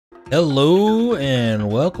Hello and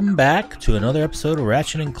welcome back to another episode of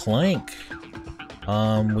Ratchet and Clank.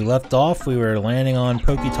 We left off, we were landing on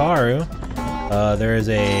Pokitaru. There is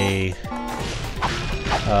a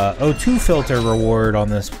O2 filter reward on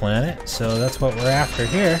this planet, so that's what we're after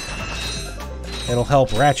here. It'll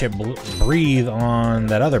help Ratchet breathe on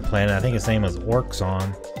that other planet. I think his name is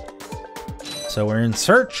Orxon. So we're in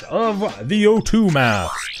search of the O2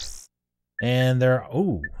 mask. And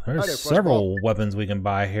there's several weapons we can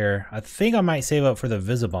buy here. I think I might save up for the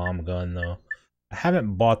Visibomb gun, though. I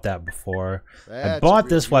haven't bought that before. I bought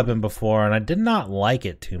this weapon before, and I did not like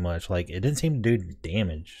it too much. Like, it didn't seem to do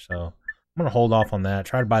damage, so I'm gonna hold off on that.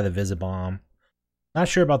 Try to buy the Visibomb. Not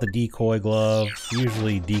sure about the decoy glove.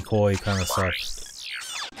 Usually decoy kind of sucks.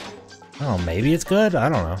 Oh, maybe it's good? I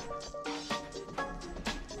don't know.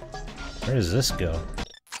 Where does this go?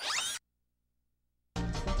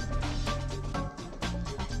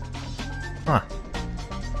 Huh.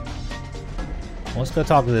 Let's go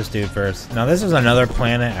talk to this dude first. Now, this is another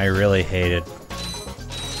planet I really hated.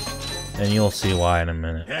 And you'll see why in a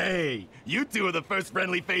minute. Hey, you two are the first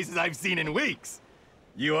friendly faces I've seen in weeks.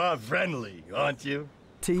 You are friendly, aren't you?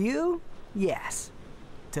 To you, yes.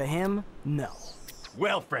 To him, no.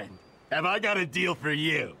 Well, friend, have I got a deal for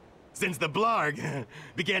you? Since the Blarg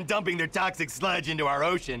began dumping their toxic sludge into our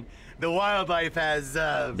ocean, the wildlife has,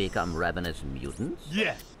 become ravenous mutants?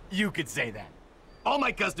 Yeah, you could say that. All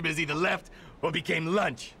my customers either left or became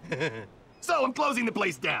lunch. So I'm closing the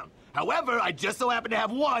place down. However, I just so happen to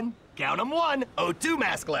have one, count 'em one, O2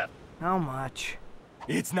 mask left. How much?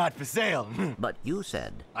 It's not for sale. But you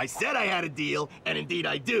said... I said I had a deal, and indeed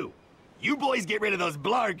I do. You boys get rid of those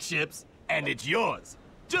Blarg ships, and it's yours.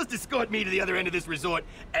 Just escort me to the other end of this resort,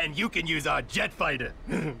 and you can use our jet fighter.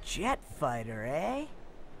 Jet fighter, eh?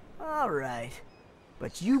 All right.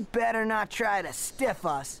 But you better not try to stiff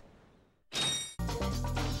us.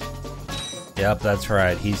 Yep, that's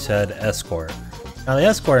right. He said escort. Now, the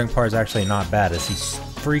escorting part is actually not bad. It's these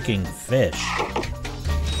freaking fish.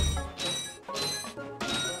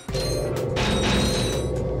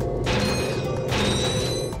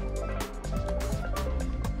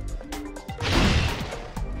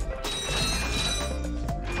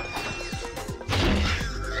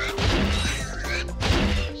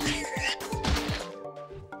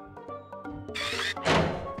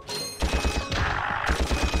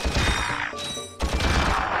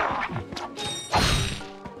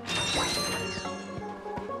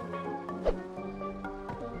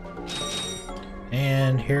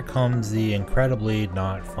 And here comes the incredibly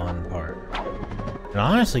not fun part. And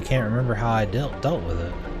I honestly can't remember how I dealt with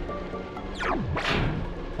it.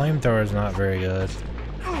 Flamethrower is not very good.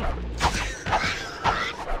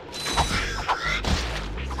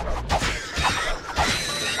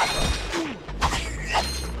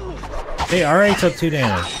 Hey, already took 2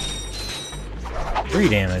 damage. 3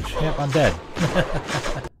 damage. Yep, I'm dead.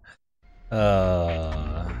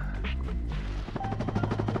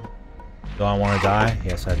 Do I want to die?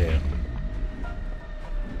 Yes, I do.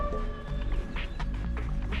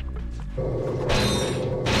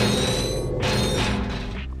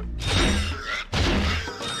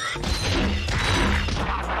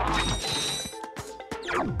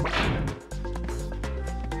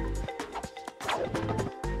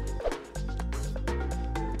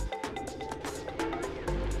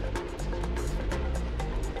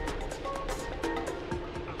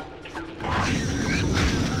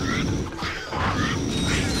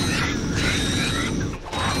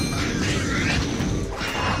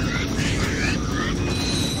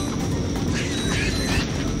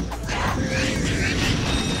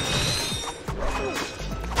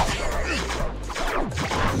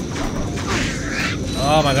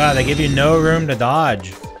 Oh my god, they give you no room to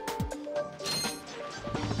dodge.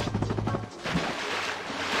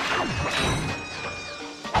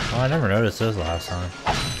 Oh, I never noticed this last time.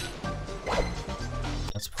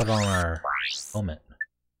 Let's put on our helmet.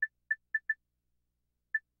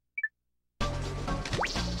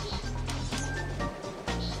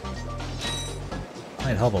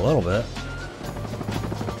 Might help a little bit.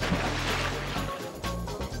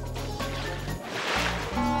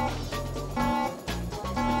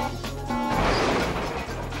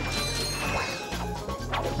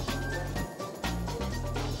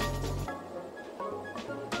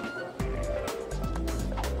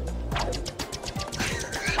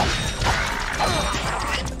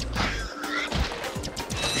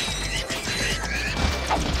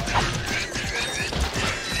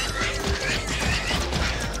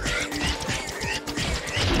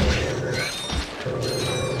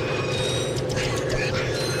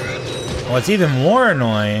 What's even more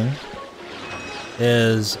annoying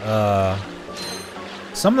is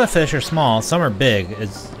Some of the fish are small, some are big.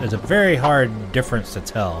 It's a very hard difference to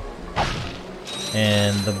tell.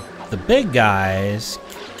 And the big guys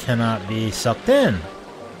cannot be sucked in.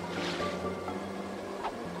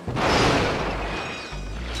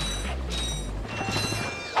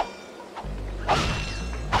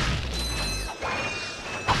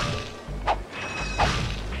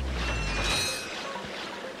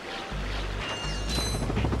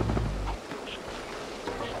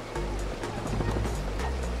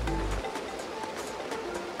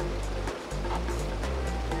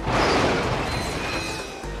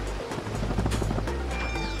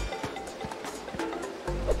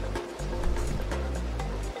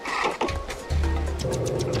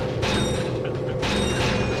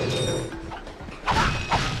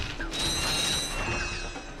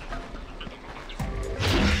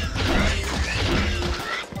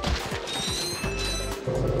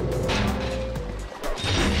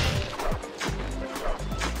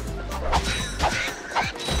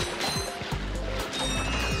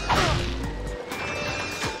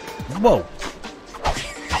 Whoa.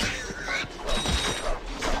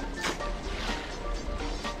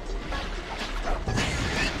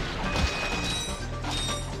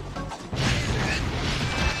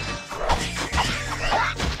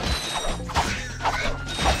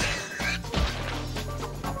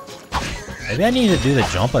 Maybe I need to do the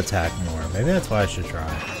jump attack more. Maybe that's what I should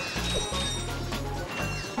try.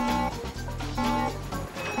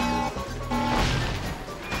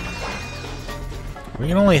 We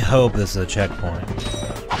can only hope this is a checkpoint.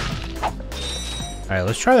 Alright,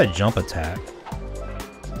 let's try the jump attack.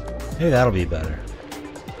 Maybe that'll be better.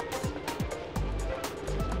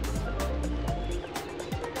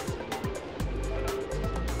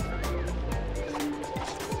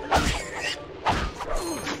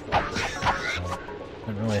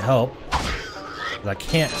 Doesn't really help, 'cause I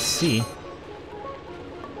can't see.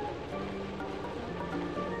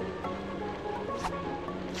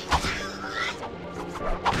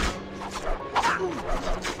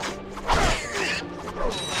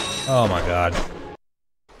 Oh my god.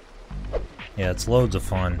 Yeah, it's loads of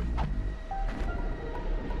fun.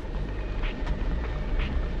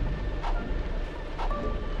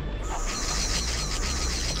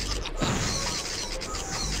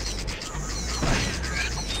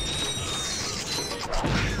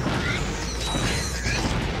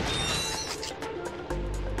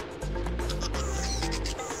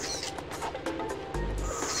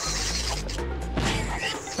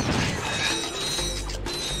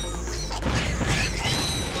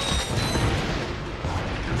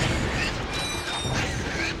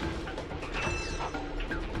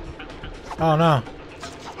 Oh no.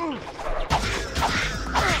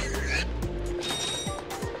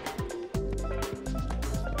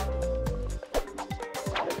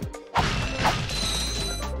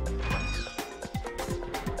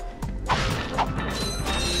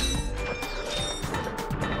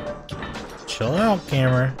 Chill out,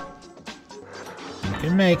 camera. You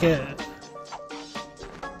can make it.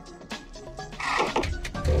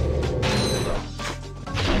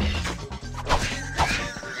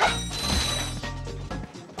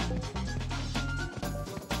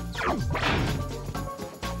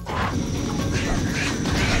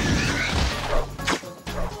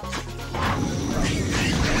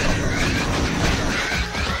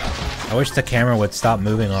 I wish the camera would stop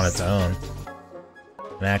moving on its own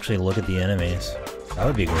and actually look at the enemies. That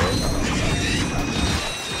would be great.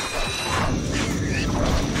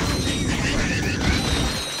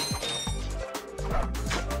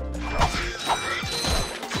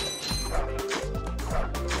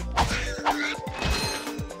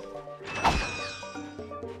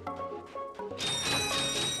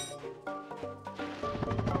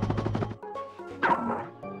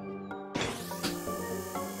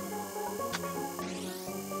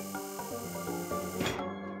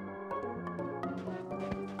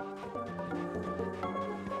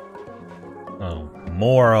 Oh,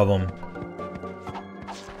 more of them.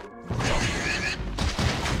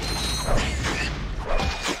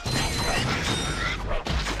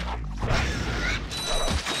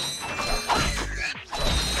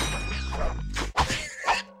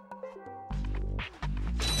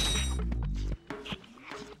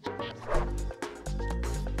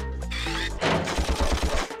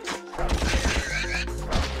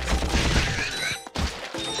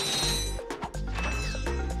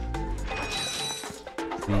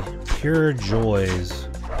 Pure joys.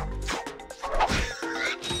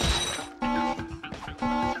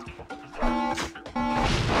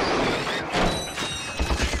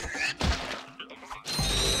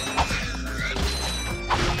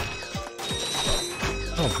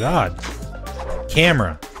 Oh God.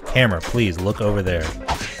 Camera, please look over there.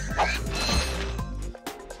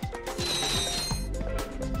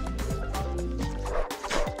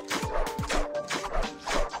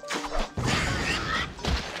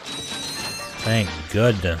 Thank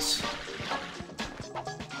goodness.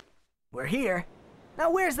 We're here.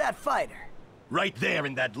 Now where's that fighter? Right there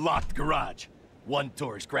in that locked garage. One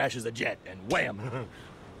tourist crashes a jet and wham!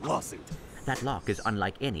 Lawsuit. That lock is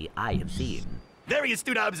unlike any I have seen. Very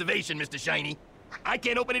astute observation, Mr. Shiny. I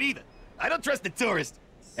can't open it either. I don't trust the tourist,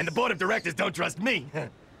 and the board of directors don't trust me.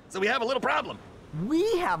 So we have a little problem.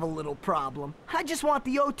 We have a little problem. I just want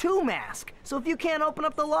the O2 mask. So if you can't open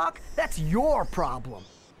up the lock, that's your problem.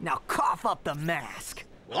 Now cough up the mask.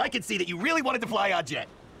 Well, I can see that you really wanted to fly our jet.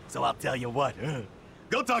 So I'll tell you what.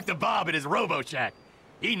 Go talk to Bob at his Robo Shack.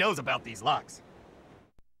 He knows about these locks.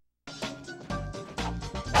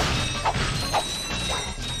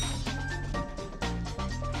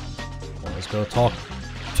 Let's go talk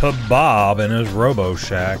to Bob in his Robo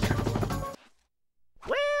Shack.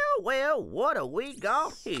 Well, what do we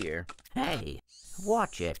got here? Hey,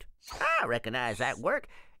 watch it. I recognize that work.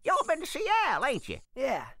 Y'all been to Seattle, ain't you?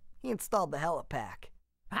 Yeah, he installed the helipack.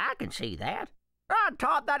 I can see that. I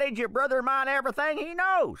taught that idiot brother of mine everything he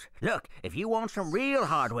knows. Look, if you want some real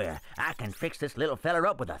hardware, I can fix this little feller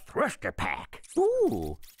up with a thruster pack.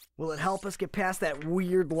 Ooh. Will it help us get past that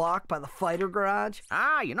weird lock by the fighter garage?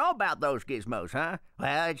 Ah, you know about those gizmos, huh?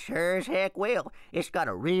 Well, it sure as heck will. It's got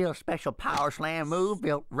a real special power slam move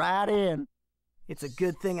built right in. It's a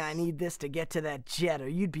good thing I need this to get to that jet, or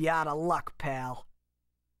you'd be out of luck, pal.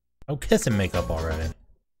 Oh, kiss and make up already.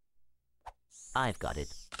 I've got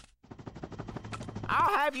it.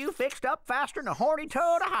 I'll have you fixed up faster than a horny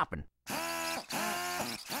toad a-hoppin'.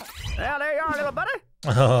 Well, there you are, little buddy.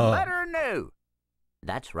 Oh. Better than new.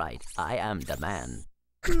 That's right. I am the man.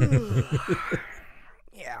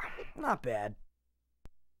 Yeah, not bad.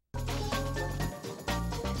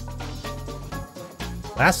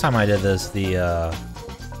 Last time I did this, the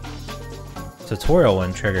tutorial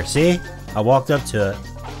wouldn't trigger. See? I walked up to it.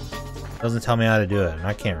 Doesn't tell me how to do it, and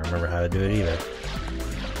I can't remember how to do it either.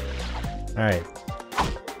 Alright.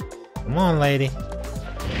 Come on, lady.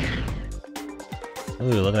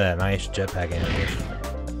 Ooh, look at that nice jetpack animation.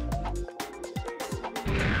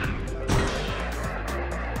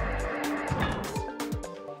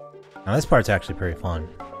 Now this part's actually pretty fun.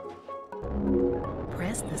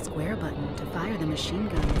 Press the square button to fire the machine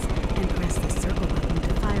guns, and press the circle button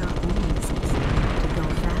to fire only missiles. To go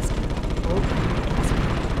faster, open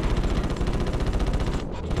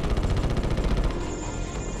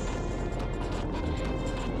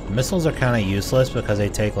the Missiles are kind of useless because they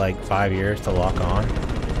take like 5 years to lock on.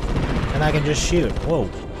 And I can just shoot. Whoa.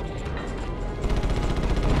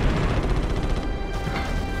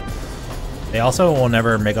 They also will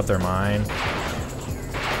never make up their mind.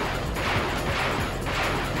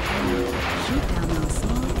 Shoot down those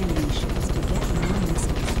small enemy ships to get more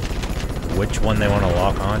missiles. Which one they want to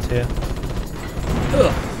lock onto.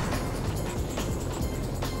 Ugh.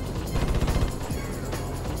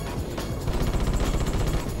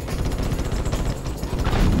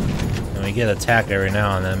 And we get attacked every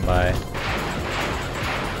now and then by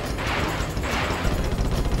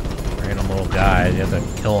random little guys. You have to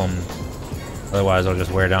kill them. Otherwise, they'll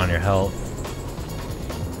just wear down your health.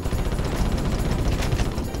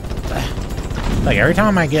 Like, every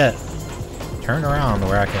time I get turned around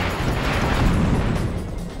where I can...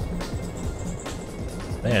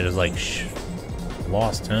 I think I just, like,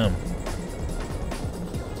 lost him.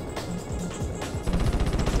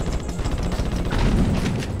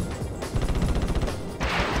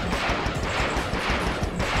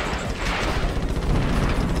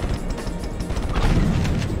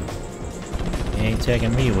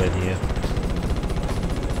 Taking me with you.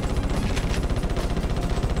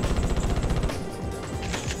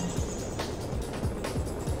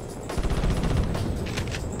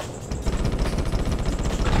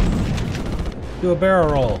 Do a barrel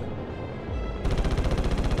roll.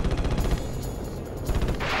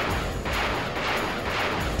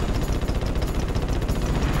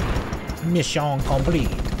 Mission complete.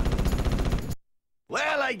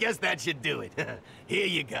 Well, I guess that should do it. Here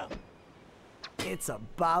you go. It's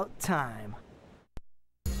about time.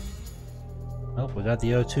 Oh, we got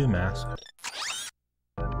the O2 mask.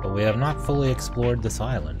 But we have not fully explored this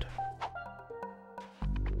island.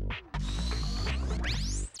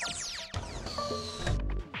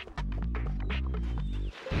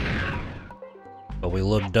 But we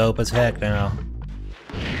look dope as heck now.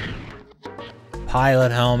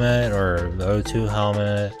 Pilot helmet, or the O2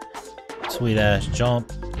 helmet. Sweet ass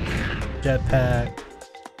jump. Jetpack.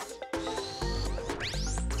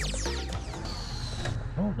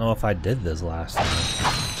 know if I did this last time.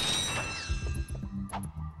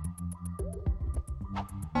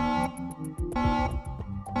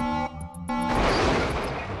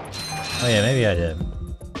 Oh yeah, maybe I did.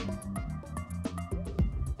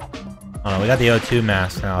 Oh, we got the O2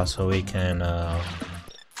 mask now, so we can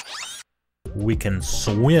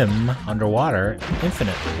swim underwater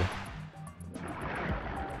infinitely.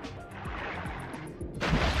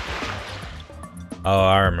 Oh,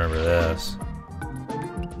 I remember this.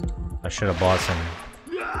 I should have bought some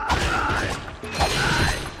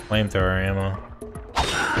flamethrower ammo.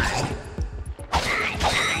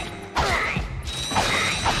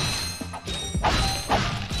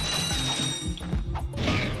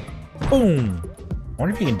 Boom! I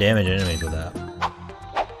wonder if you can damage enemies with that.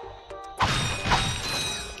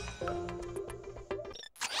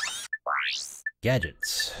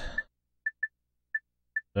 Gadgets.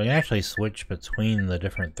 So I can actually switch between the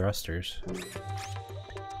different thrusters.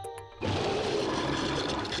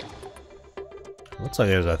 Looks like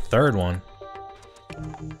there's a third one.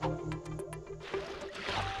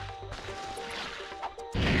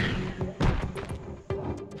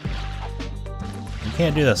 You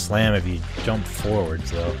can't do the slam if you jump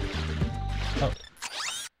forwards, though. Oh.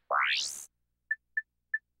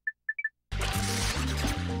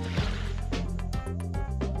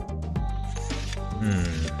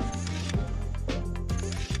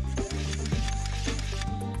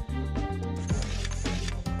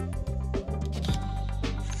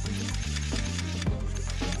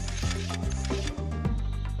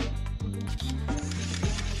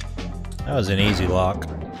 That was an easy lock.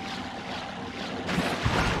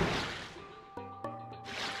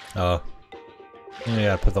 Oh. We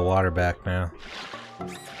gotta put the water back now.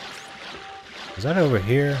 Is that over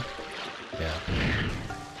here? Yeah.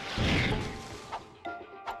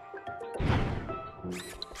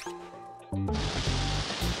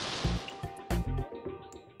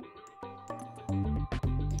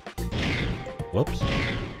 Whoops.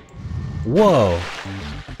 Whoa!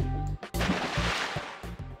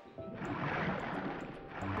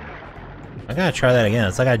 I gotta try that again.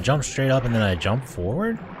 It's like I jump straight up and then I jump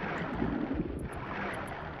forward?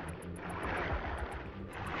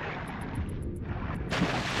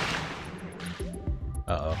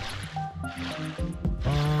 Uh-oh.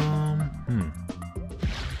 I'm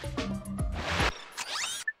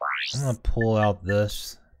gonna pull out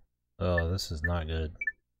this. Oh, this is not good.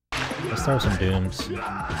 Let's throw some dooms.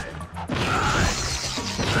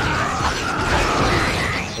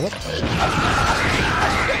 Whoops.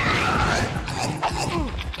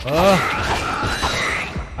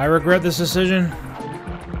 I regret this decision.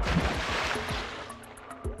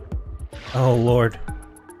 Oh, Lord.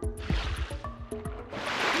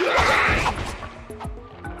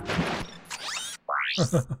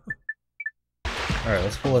 Alright,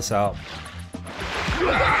 let's pull this out.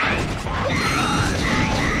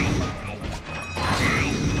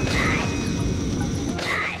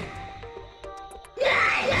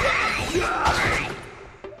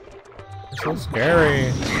 It's so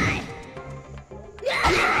scary.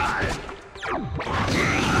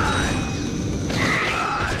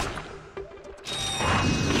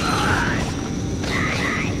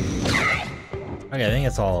 Okay, I think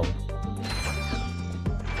it's all.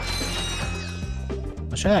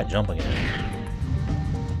 Let's try that jump again.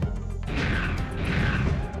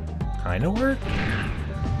 Kinda work?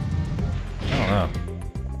 I don't know.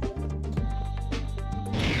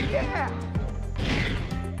 Yeah.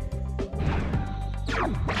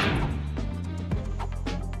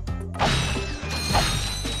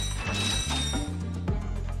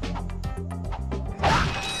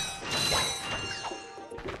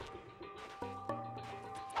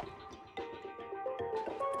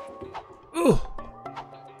 Ooh.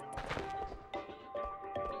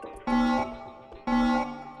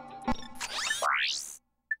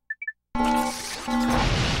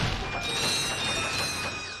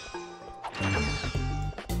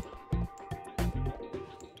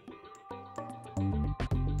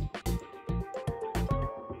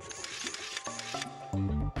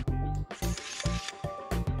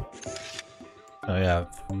 So we have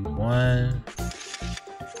 1,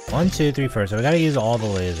 2, 3, 4. So we gotta use all the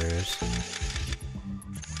lasers.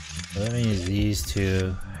 So that means these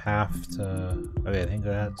two have to. Okay, I think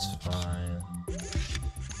that's fine.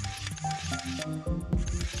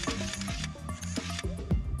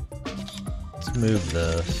 Let's move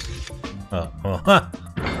this. Oh, well, huh.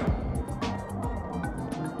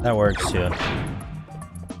 That works too.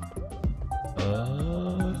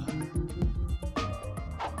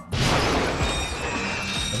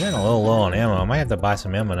 I'm getting a little low on ammo. I might have to buy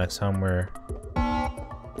some ammo next time we're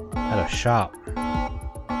at a shop.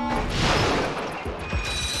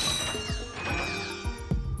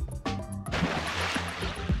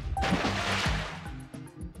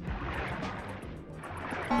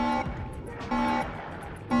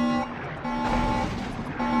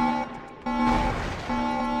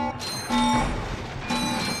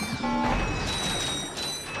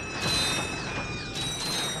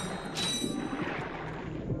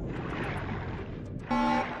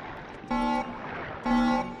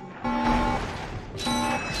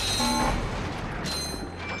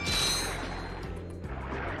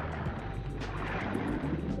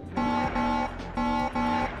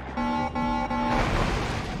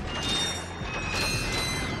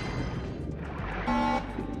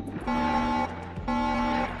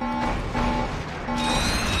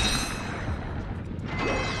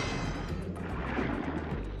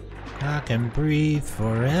 can breathe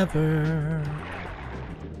forever.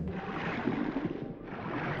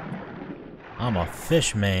 I'm a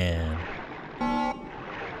fish man.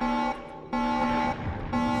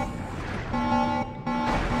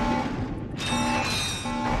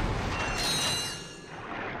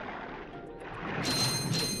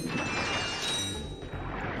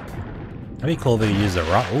 That'd be cool if we could use the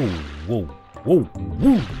rock. Ooh, whoa, whoa,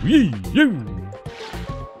 whoa, yee, yee.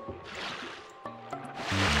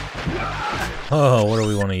 Oh, what do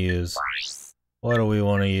we want to use? What do we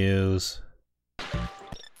want to use?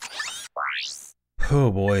 Oh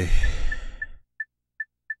boy.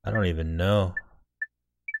 I don't even know.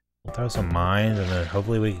 We'll throw some mines and then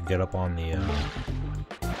hopefully we can get up on the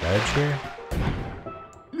ledge here.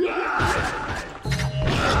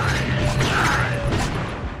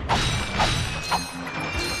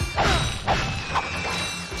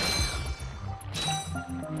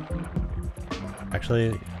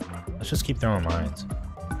 Actually, let's just keep throwing mines.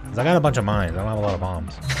 Cause I got a bunch of mines. I don't have a lot of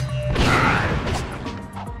bombs.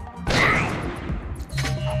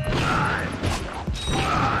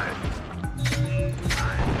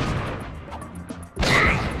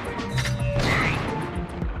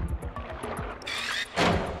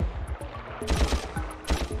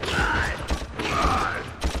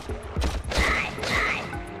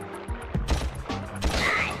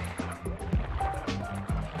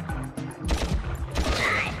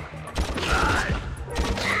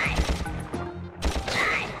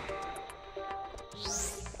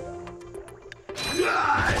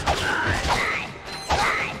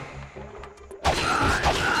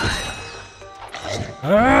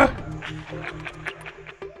 Ah!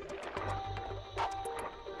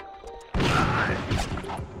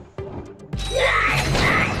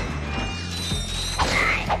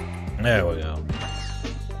 There we go.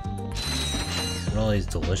 And all these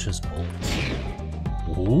delicious bolts.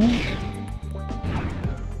 Ooh.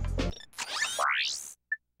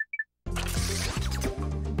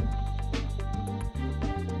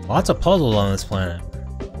 Lots of puzzles on this planet.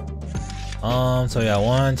 So yeah,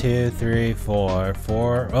 1, 2, 3, 4,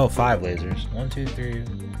 5 lasers. 1, 2, 3.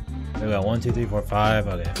 We got 1, 2, 3, 4, 5.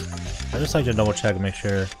 Okay. I just like to double check and make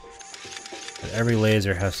sure that every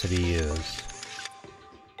laser has to be used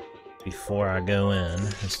before I go in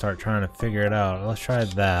and start trying to figure it out. Let's try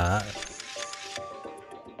that.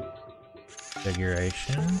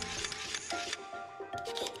 Configuration.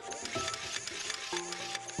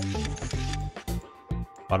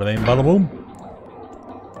 Bada bing, bada boom.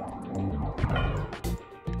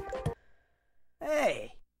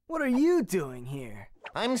 Hey, what are you doing here?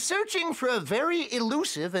 I'm searching for a very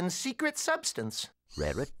elusive and secret substance.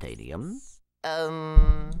 Raritanium?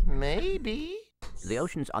 Maybe? The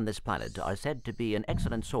oceans on this planet are said to be an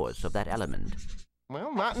excellent source of that element.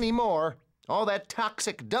 Well, not anymore. All that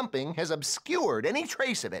toxic dumping has obscured any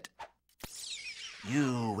trace of it.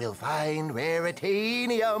 You will find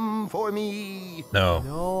raritanium for me. No.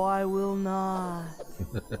 No, I will not.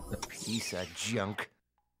 Piece of junk.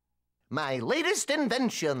 My latest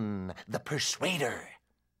invention, the Persuader.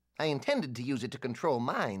 I intended to use it to control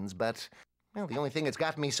minds, but, well, the only thing it's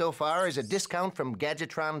got me so far is a discount from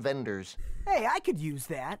Gadgetron vendors. Hey, I could use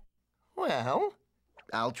that. Well,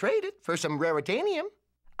 I'll trade it for some raritanium.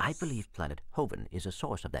 I believe planet Hoven is a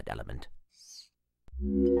source of that element.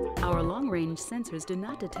 Our long-range sensors do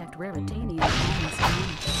not detect raritanium on this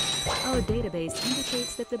planet. Our database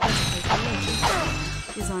indicates that the best place to locate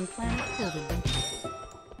it is on planet Hoven.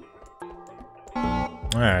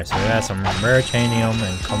 Alright, so we got some raritanium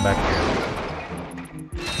and come back here.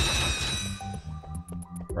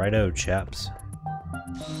 Righto, chaps.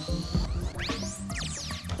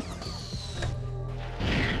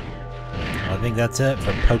 I think that's it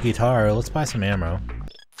for Poketaro. Let's buy some ammo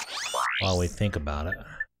while we think about it.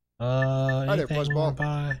 Anything we want to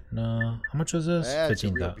buy? No. How much was this? That's a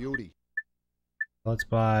real 15,000. beauty. Let's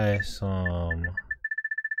buy some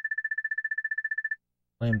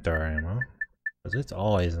flamethrower ammo. Because it's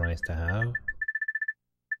always nice to have.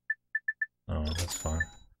 Oh, that's fine.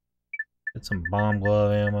 Get some bomb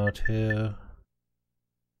glove ammo too.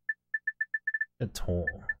 Good tool.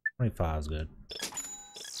 25 is good.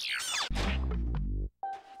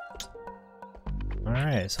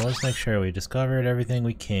 Alright, so let's make sure we discovered everything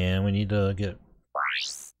we can. We need to get...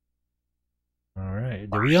 Alright,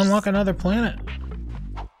 did we unlock another planet?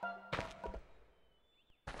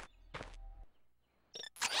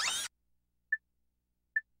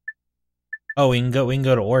 Oh, we can go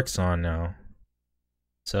to Orxon now.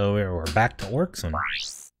 So we're back to Orxon.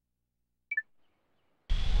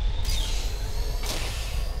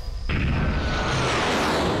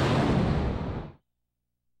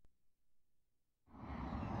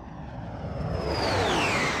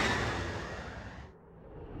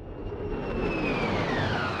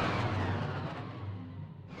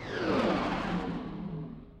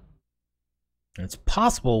 It's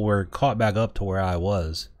possible we're caught back up to where I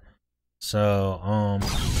was. So,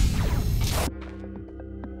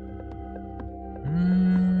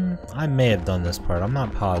 I may have done this part. I'm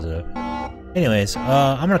not positive. Anyways,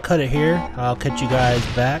 I'm gonna cut it here. I'll catch you guys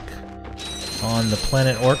back on the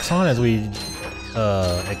planet Orxon as we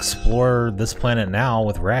explore this planet now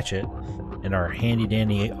with Ratchet and our handy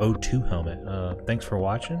dandy O2 helmet. Thanks for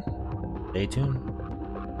watching. Stay tuned.